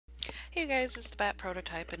Hey guys, it's the Bat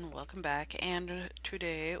Prototype and welcome back. And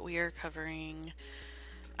today we are covering,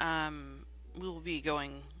 we will be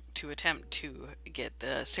going to attempt to get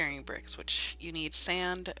the Searing bricks, which you need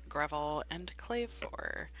sand, gravel, and clay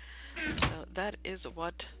for. So that is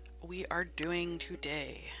what we are doing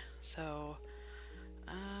today. So,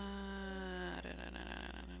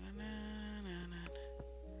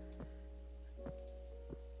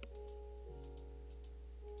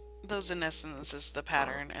 those in essence is the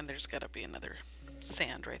pattern, and there's gotta be another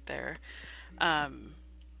sand right there. Um,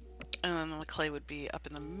 and then the clay would be up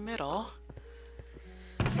in the middle.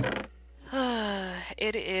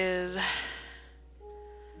 It is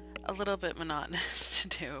a little bit monotonous to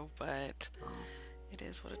do, but it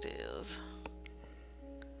is what it is.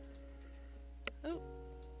 Oh,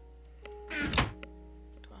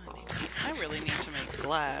 I really need to make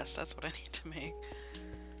glass. That's what I need to make.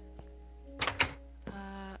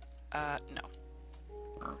 No.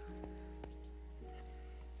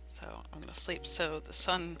 So I'm gonna sleep so the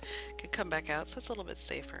sun can come back out, so it's a little bit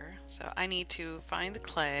safer. So I need to find the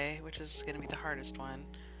clay, which is gonna be the hardest one.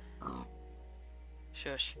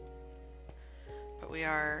 Shush. But we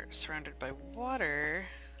are surrounded by water,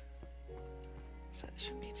 so it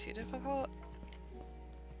shouldn't be too difficult.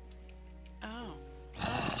 Oh.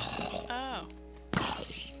 Oh.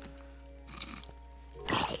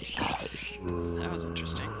 That was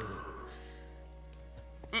interesting.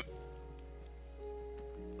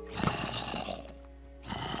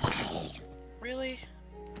 Really?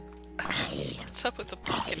 What's up with the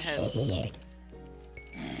pumpkin head?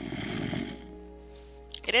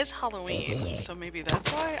 It is Halloween, so maybe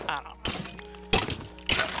that's why? I don't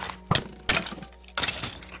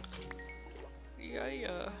know.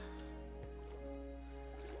 Yeah.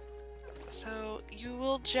 So you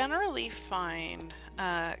will generally find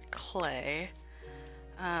clay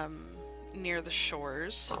near the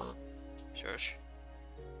shores. Shush.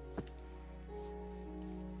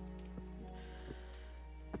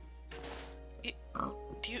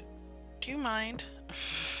 Do you mind?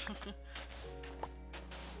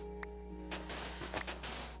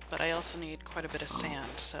 But I also need quite a bit of sand,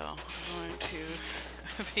 so I'm going to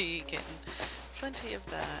be getting plenty of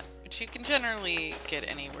that, which you can generally get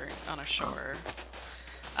anywhere on a shore.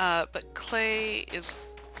 But clay is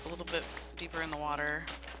a little bit deeper in the water.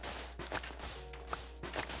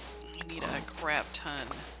 You need a crap ton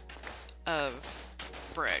of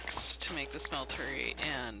bricks to make the smeltery,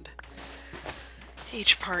 and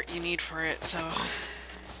each part you need for it, so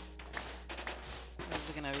this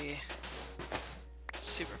is gonna be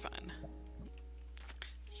super fun.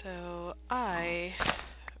 So I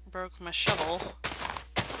broke my shovel, so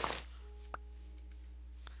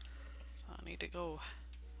I need to go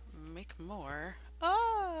make more.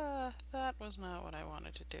 Ah, that was not what I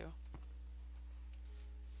wanted to do.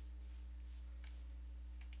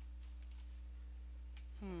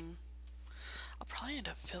 I'll probably end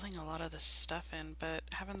up filling a lot of this stuff in, but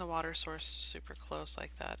having the water source super close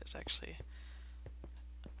like that is actually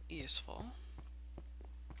useful.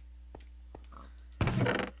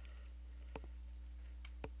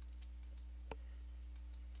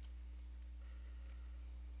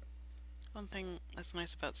 One thing that's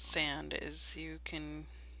nice about sand is you can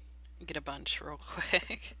get a bunch real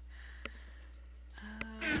quick.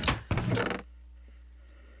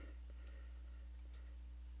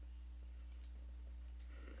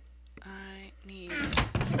 I need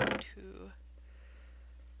to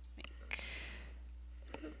make,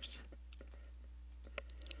 oops,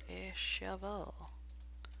 a shovel.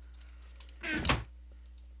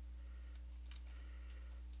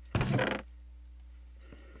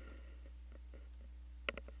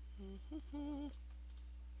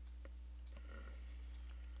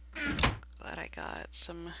 Glad I got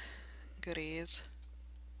some goodies.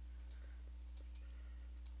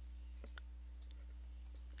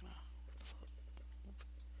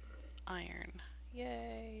 Iron.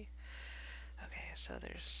 Yay! Okay, so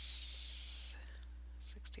there's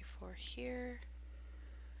 64 here.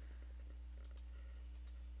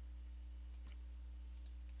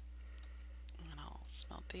 And I'll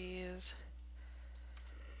smelt these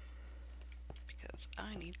because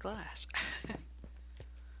I need glass. I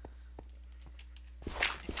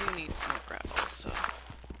do need more gravel, so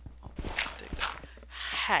I'll dig that.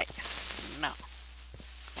 Hey! No.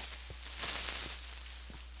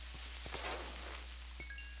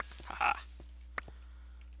 Haha.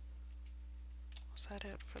 Was that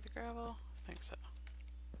it for the gravel? I think so.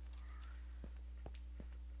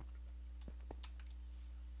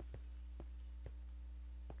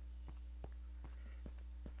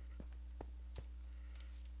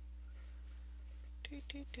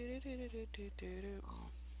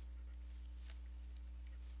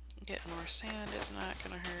 Getting more sand is not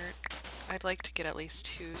gonna hurt. I'd like to get at least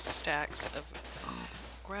 2 stacks of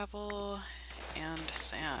gravel and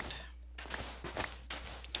sand.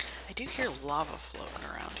 I do hear lava floating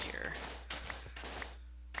around here,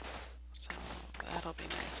 so that'll be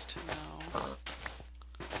nice to know.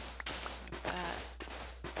 That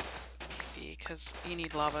maybe because you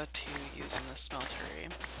need lava to use in the smeltery.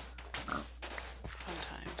 Fun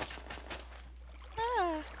times.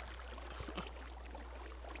 Ah.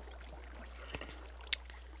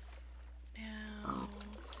 Now,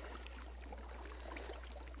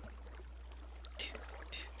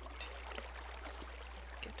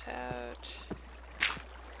 get out.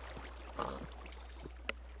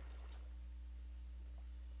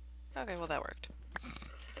 Okay, well that worked.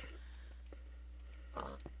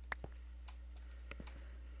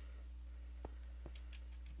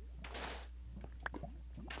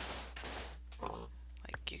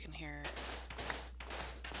 Like you can hear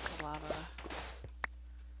the lava.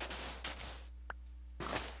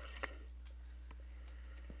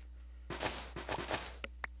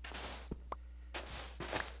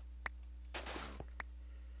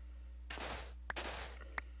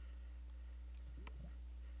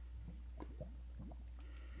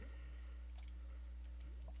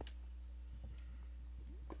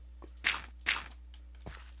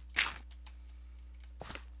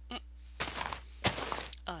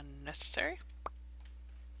 Unnecessary.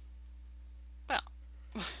 Well,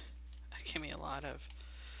 that gave me a lot of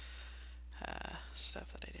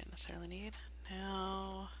stuff that I didn't necessarily need.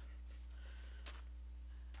 Now,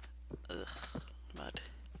 ugh, mud.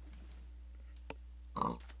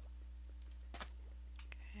 Okay,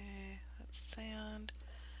 that's sand.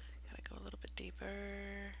 Gotta go a little bit deeper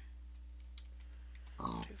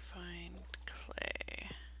to find clay.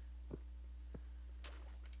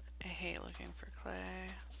 I hate looking for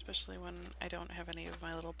clay, especially when I don't have any of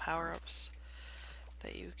my little power-ups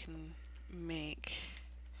that you can make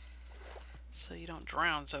so you don't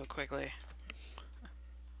drown so quickly.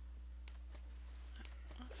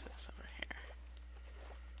 What's this over here?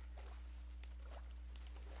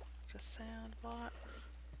 Just sand blocks.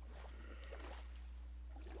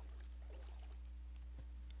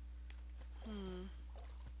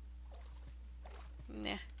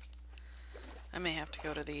 Nah. I may have to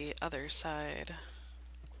go to the other side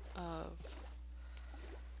of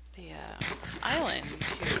the island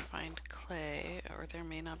to find clay, or there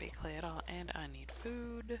may not be clay at all, and I need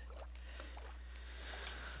food.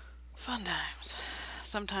 Fun times.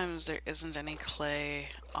 Sometimes there isn't any clay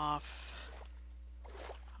off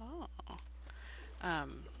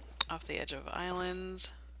off the edge of islands.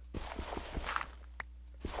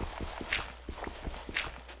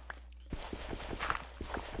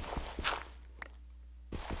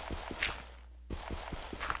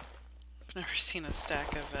 I've never seen a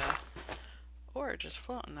stack of ore just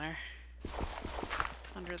floating there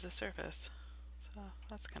under the surface, so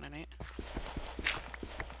that's kind of neat.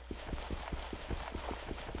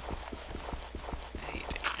 I hate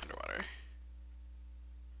being underwater.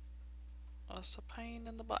 What's a pain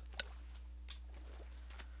in the butt?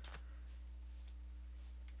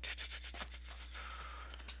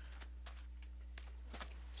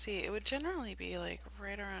 See, it would generally be like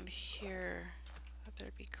right around here that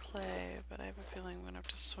there'd be clay, but I have a feeling I'm gonna have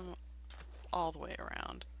to swim all the way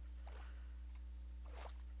around.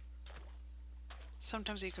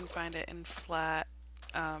 Sometimes you can find it in flat,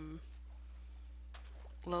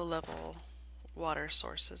 low-level water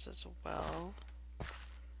sources as well.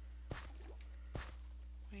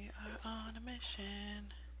 We are on a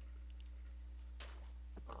mission.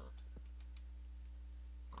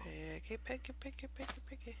 Piggy, piggy, piggy, piggy,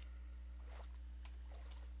 piggy.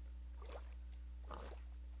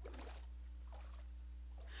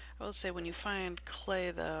 I will say when you find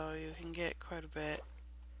clay though, you can get quite a bit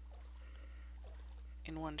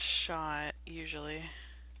in one shot, usually.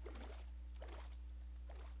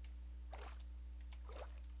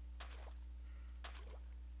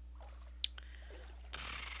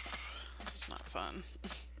 This is not fun.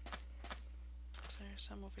 So there's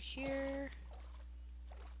some over here.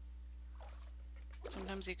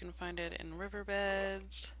 Sometimes you can find it in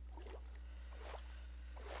riverbeds.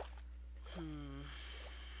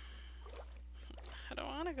 I don't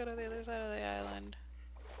want to go to the other side of the island.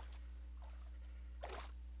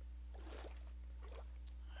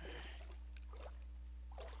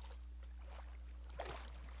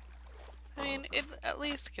 I mean, it at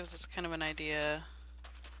least gives us kind of an idea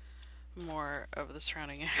more of the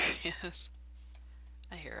surrounding areas.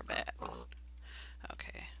 I hear a bat.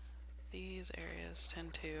 Okay. These areas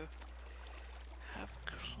tend to have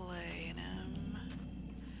clay in them.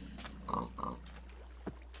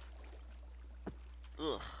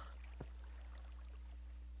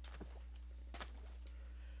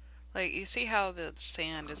 Like, you see how the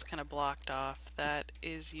sand is kind of blocked off? That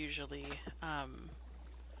is usually how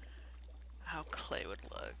clay would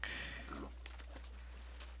look.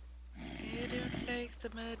 I don't like the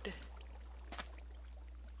mud.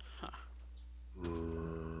 Huh.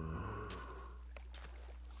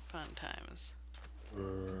 Fun times.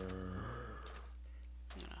 I'm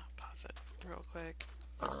gonna pause it real quick.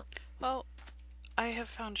 Well, I have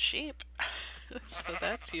found sheep, so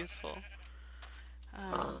that's useful.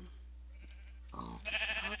 I'll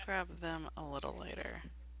grab them a little later.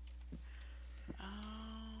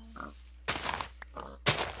 More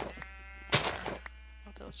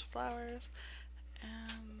of those flowers,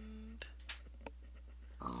 and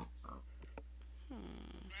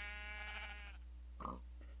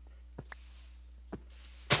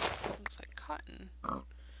looks like cotton,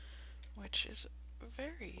 which is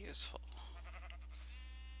very useful.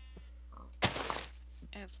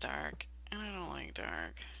 It's dark, and I don't like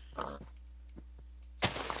dark.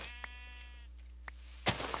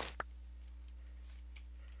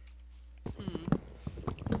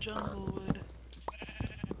 Junglewood.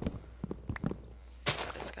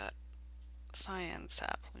 But it's got cyan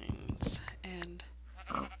saplings, and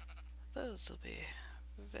those will be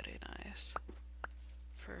very nice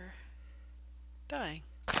for dyeing.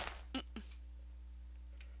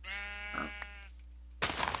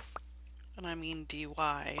 And I mean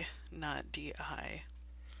DY, not DI.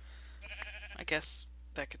 I guess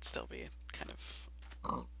that could still be kind of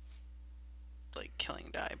like killing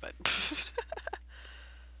dye, but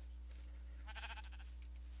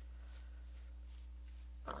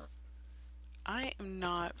I am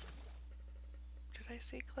not. Did I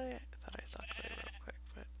see clay? I thought I saw clay real quick,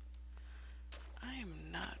 but I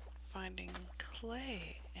am not finding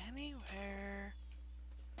clay anywhere.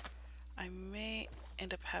 I may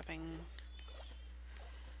end up having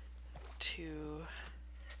to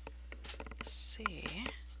see.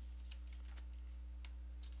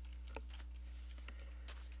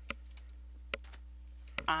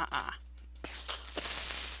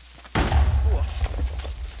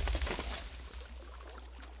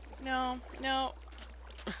 No, no.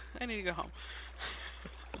 I need to go home.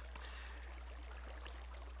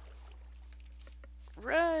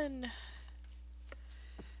 Run!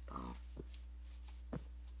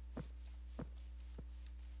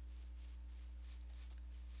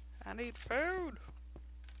 I need food.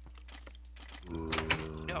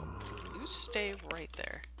 No, you stay right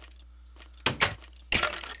there.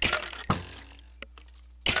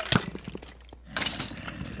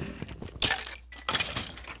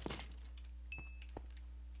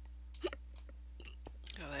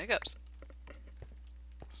 Oh, there it goes.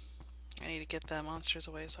 I need to get the monsters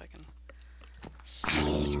away so I can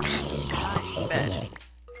sleep in bed.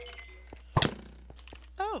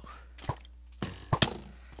 Oh.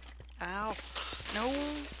 Ow. No.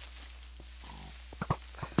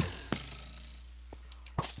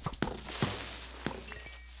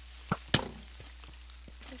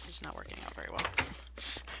 This is not working out very well.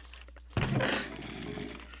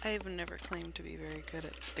 I've never claimed to be very good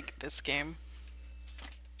at this game.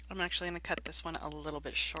 I'm actually going to cut this one a little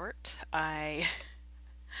bit short.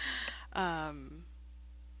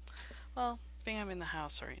 Well, being I'm in the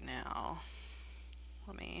house right now,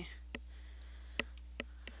 let me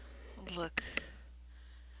look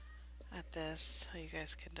at this so you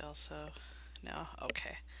guys can also know.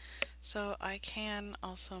 Okay, so I can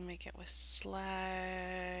also make it with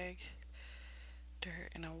slag, dirt,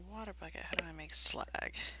 in a water bucket. How do I make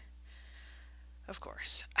slag? Of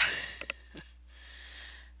course.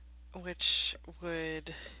 Which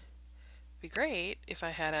would be great if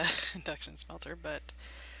I had a induction smelter, but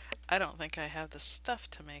I don't think I have the stuff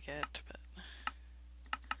to make it. But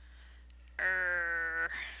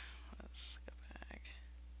let's go back.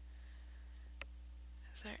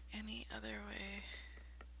 Is there any other way?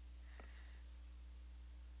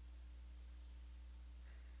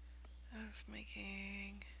 Of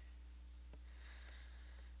making?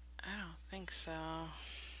 I don't think so.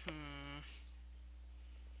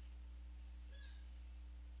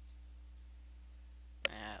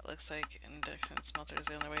 Yeah, it looks like induction smelter is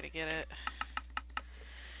the only way to get it.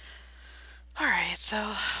 Alright,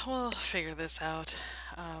 so we'll figure this out.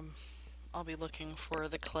 I'll be looking for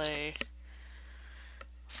the clay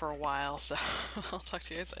for a while, so I'll talk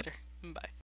to you guys later. Bye.